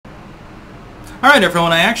Alright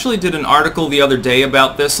everyone, I actually did an article the other day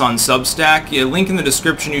about this on Substack. Link in the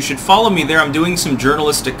description. You should follow me there. I'm doing some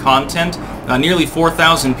journalistic content. Nearly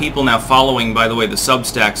 4,000 people now following, by the way, the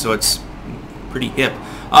Substack, so it's pretty hip.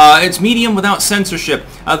 It's medium without censorship.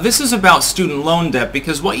 This is about student loan debt,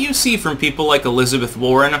 because what you see from people like Elizabeth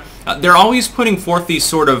Warren, they're always putting forth these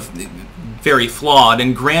sort of very flawed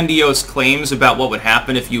and grandiose claims about what would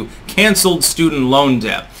happen if you canceled student loan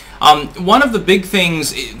debt. One of the big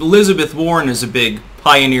things, Elizabeth Warren is a big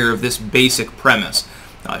pioneer of this basic premise.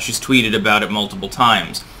 She's tweeted about it multiple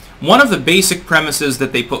times. One of the basic premises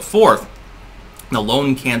that they put forth, the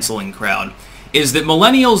loan canceling crowd, is that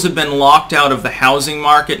millennials have been locked out of the housing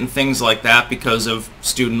market and things like that because of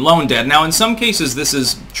student loan debt. Now, in some cases, this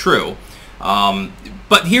is true.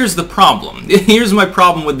 But here's the problem. Here's my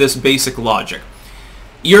problem with this basic logic.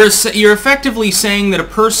 You're effectively saying that a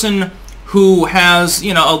person who has,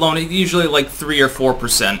 a loan, usually like 3 or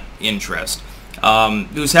 4% interest,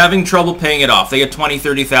 who's having trouble paying it off. They get $20,000,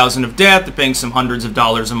 $30,000 of debt. They're paying some hundreds of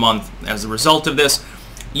dollars a month as a result of this.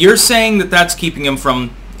 You're saying that that's keeping them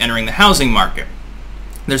from entering the housing market.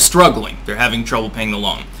 They're struggling. They're having trouble paying the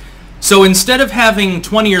loan. So instead of having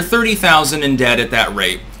 $20,000 or $30,000 in debt at that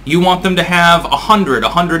rate, you want them to have $100,000,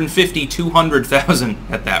 $150,000, $200,000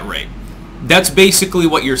 at that rate. That's basically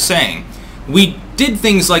what you're saying. We did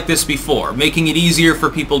things like this before, making it easier for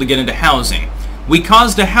people to get into housing. We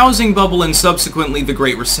caused a housing bubble and subsequently the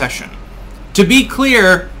Great Recession. To be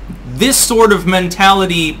clear, this sort of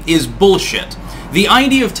mentality is bullshit. The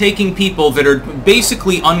idea of taking people that are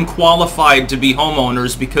basically unqualified to be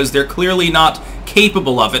homeowners because they're clearly not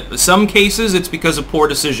capable of it. In some cases, it's because of poor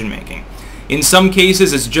decision making. In some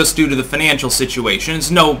cases, it's just due to the financial situation.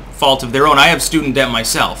 It's no fault of their own. I have student debt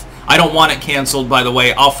myself. I don't want it canceled, by the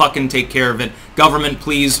way. I'll fucking take care of it. Government,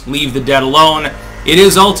 please leave the debt alone. It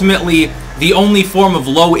is ultimately the only form of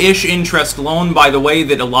low-ish interest loan, by the way,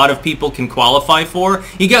 that a lot of people can qualify for.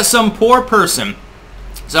 You got some poor person,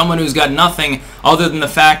 someone who's got nothing other than the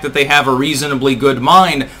fact that they have a reasonably good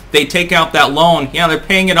mind. They take out that loan. Yeah, they're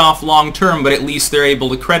paying it off long term, but at least they're able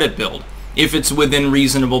to credit build if it's within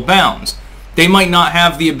reasonable bounds. They might not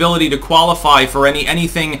have the ability to qualify for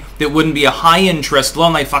anything that wouldn't be a high-interest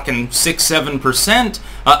loan, like fucking 6-7%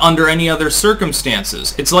 under any other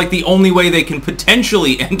circumstances. It's like the only way they can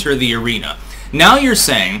potentially enter the arena. Now you're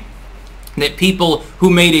saying that people who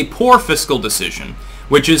made a poor fiscal decision,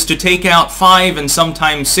 which is to take out 5 and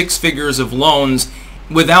sometimes 6 figures of loans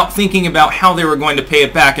without thinking about how they were going to pay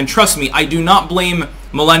it back. And trust me, I do not blame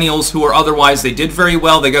millennials who are otherwise, they did very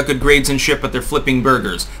well, they got good grades and shit, but they're flipping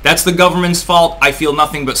burgers. That's the government's fault. I feel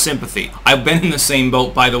nothing but sympathy. I've been in the same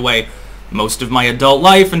boat, by the way, most of my adult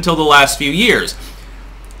life until the last few years.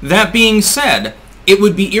 That being said, it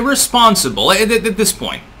would be irresponsible, at this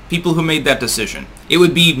point, people who made that decision, it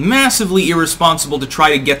would be massively irresponsible to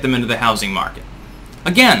try to get them into the housing market.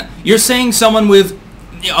 Again, you're saying someone with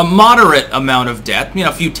a moderate amount of debt,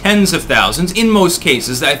 a few tens of thousands, in most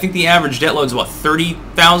cases. I think the average debt load is, what,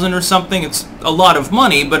 30,000 or something? It's a lot of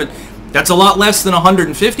money, but that's a lot less than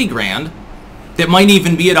 150 grand. That might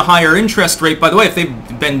even be at a higher interest rate. By the way, if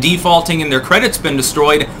they've been defaulting and their credit's been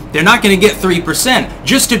destroyed, they're not going to get 3%.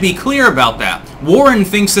 Just to be clear about that, Warren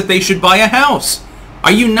thinks that they should buy a house.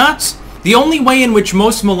 Are you nuts? The only way in which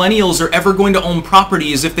most millennials are ever going to own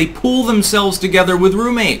property is if they pool themselves together with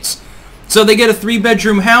roommates. So they get a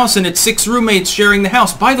 3-bedroom house and it's 6 roommates sharing the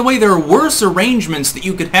house. By the way, there are worse arrangements that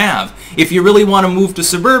you could have if you really want to move to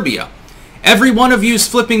suburbia. Every one of you is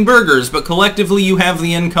flipping burgers, but collectively you have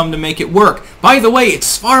the income to make it work. By the way,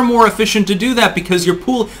 it's far more efficient to do that because you're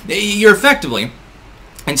effectively,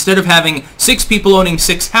 instead of having 6 people owning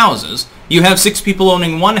 6 houses, you have 6 people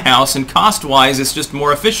owning 1 house, and cost-wise it's just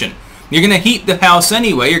more efficient. You're going to heat the house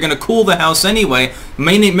anyway. You're going to cool the house anyway.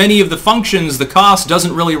 Many of the functions, the cost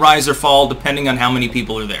doesn't really rise or fall depending on how many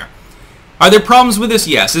people are there. Are there problems with this?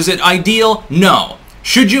 Yes. Is it ideal? No.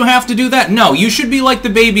 Should you have to do that? No. You should be like the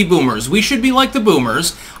baby boomers. We should be like the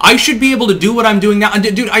boomers. I should be able to do what I'm doing now.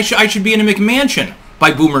 Dude, I should be in a McMansion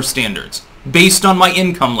by boomer standards based on my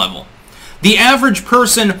income level. The average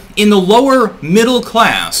person in the lower middle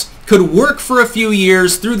class could work for a few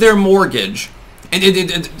years through their mortgage,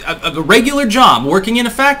 a regular job, working in a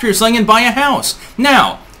factory or something, and buy a house.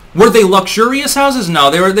 Now, were they luxurious houses?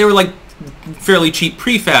 No, they were like fairly cheap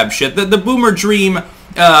prefab shit. The boomer dream,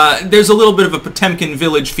 there's a little bit of a Potemkin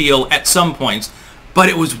village feel at some points, but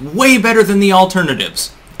it was way better than the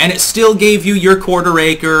alternatives. And it still gave you your quarter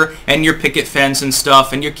acre and your picket fence and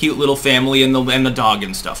stuff and your cute little family and the dog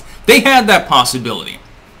and stuff. They had that possibility.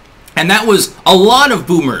 And that was a lot of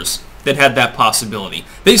boomers that had that possibility.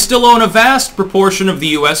 They still own a vast proportion of the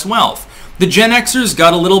U.S. wealth. The Gen Xers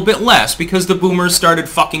got a little bit less because the boomers started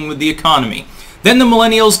fucking with the economy. Then the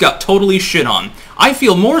millennials got totally shit on. I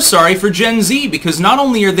feel more sorry for Gen Z because not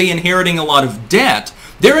only are they inheriting a lot of debt,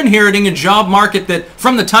 they're inheriting a job market that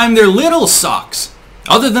from the time they're little sucks.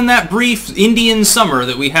 Other than that brief Indian summer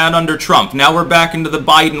that we had under Trump, now we're back into the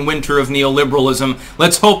Biden winter of neoliberalism.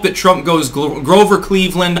 Let's hope that Trump goes Grover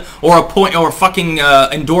Cleveland or fucking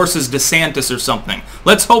endorses DeSantis or something.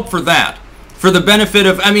 Let's hope for that. For the benefit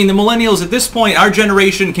of, I mean, the millennials at this point, our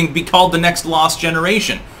generation can be called the next lost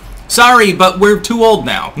generation. Sorry, but we're too old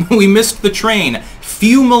now. We missed the train.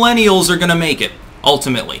 Few millennials are going to make it,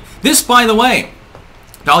 ultimately. This, by the way,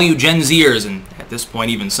 to all you Gen Zers, and at this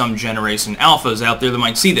point even some Generation Alphas out there that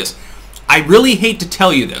might see this, I really hate to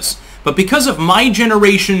tell you this, but because of my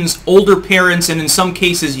generation's older parents and in some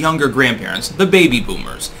cases younger grandparents, the baby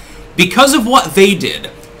boomers, because of what they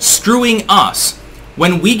did, screwing us,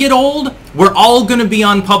 when we get old, we're all going to be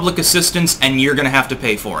on public assistance and you're going to have to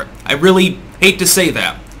pay for it. I really hate to say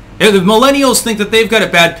that. The millennials think that they've got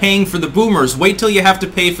it bad paying for the boomers. Wait till you have to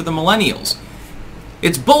pay for the millennials.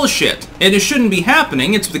 It's bullshit. And it shouldn't be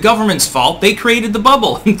happening. It's the government's fault. They created the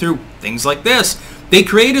bubble through things like this. They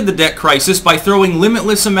created the debt crisis by throwing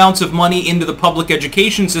limitless amounts of money into the public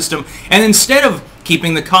education system, and instead of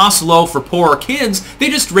keeping the costs low for poorer kids, they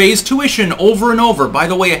just raised tuition over and over, by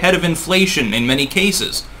the way, ahead of inflation in many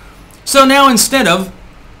cases. So now instead of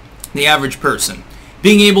the average person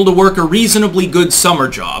being able to work a reasonably good summer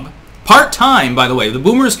job, part-time, by the way, the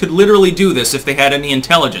boomers could literally do this if they had any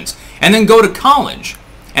intelligence, and then go to college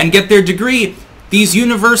and get their degree. These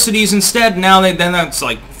universities instead, now then that's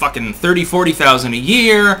like fucking $30,000-$40,000 a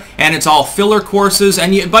year, and it's all filler courses,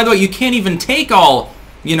 and by the way, you can't even take all,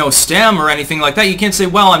 you know, STEM or anything like that. You can't say,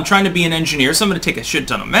 well, I'm trying to be an engineer, so I'm going to take a shit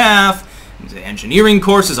ton of math, engineering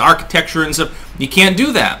courses, architecture and stuff. You can't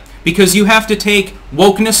do that, because you have to take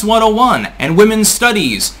Wokeness 101 and Women's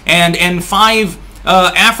Studies and 5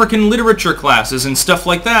 African literature classes and stuff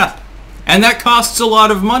like that. And that costs a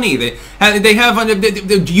lot of money. They have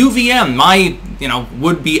the UVM, my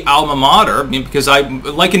would-be alma mater, because I,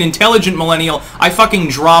 like an intelligent millennial, I fucking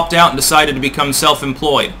dropped out and decided to become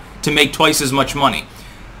self-employed to make twice as much money.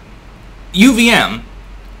 UVM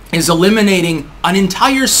is eliminating an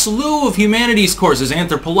entire slew of humanities courses,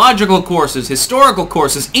 anthropological courses, historical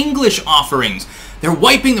courses, English offerings. They're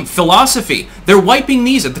wiping them, philosophy. They're wiping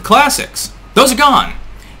these at the classics. Those are gone.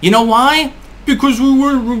 You know why? Because we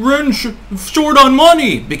ran short on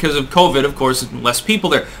money. Because of COVID, of course, less people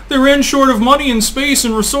there. They ran short of money and space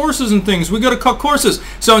and resources and things. We got to cut courses.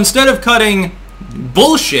 So instead of cutting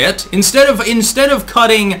bullshit, instead of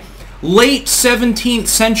cutting late 17th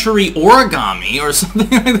century origami or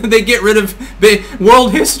something, they get rid of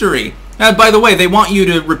world history. By the way, they want you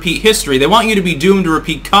to repeat history. They want you to be doomed to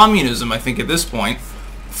repeat communism, I think, at this point.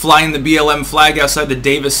 Flying the BLM flag outside the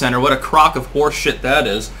Davis Center. What a crock of horse shit that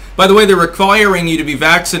is. By the way, they're requiring you to be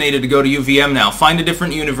vaccinated to go to UVM now. Find a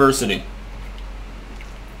different university.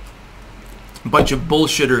 A bunch of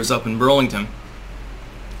bullshitters up in Burlington.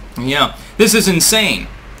 Yeah, this is insane.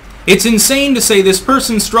 It's insane to say this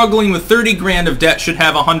person struggling with 30 grand of debt should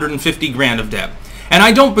have 150 grand of debt. And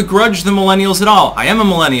I don't begrudge the millennials at all. I am a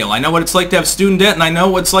millennial. I know what it's like to have student debt, and I know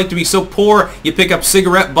what it's like to be so poor you pick up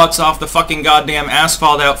cigarette butts off the fucking goddamn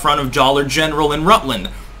asphalt out front of Dollar General in Rutland.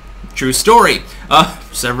 True story.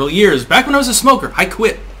 Several years. Back when I was a smoker. I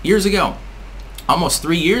quit years ago. Almost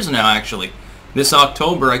 3 years now, actually. This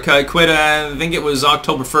October. I quit, I think it was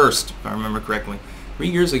October 1st, if I remember correctly. 3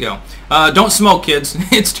 years ago. Don't smoke, kids.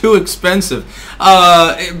 It's too expensive.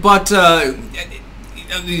 But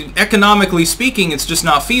economically speaking, it's just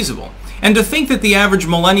not feasible. And to think that the average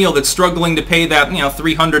millennial that's struggling to pay that,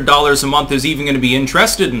 $300 a month is even going to be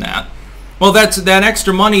interested in that. Well, that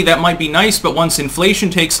extra money, that might be nice, but once inflation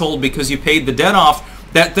takes hold because you paid the debt off,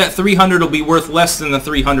 that $300 will be worth less than the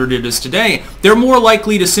 $300 it is today. They're more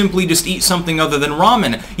likely to simply just eat something other than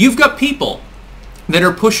ramen. You've got people that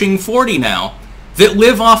are pushing 40 now that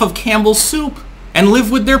live off of Campbell's soup and live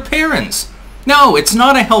with their parents. No, it's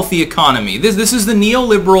not a healthy economy. This is the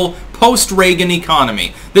neoliberal post-Reagan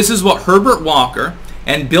economy. This is what Herbert Walker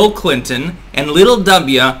and Bill Clinton and Little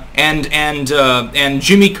W and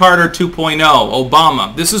Jimmy Carter 2.0,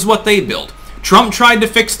 Obama. This is what they built. Trump tried to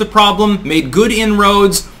fix the problem, made good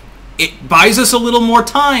inroads. It buys us a little more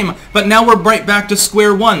time, but now we're right back to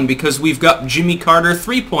square one because we've got Jimmy Carter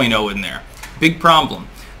 3.0 in there. Big problem.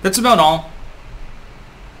 That's about all.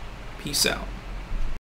 Peace out.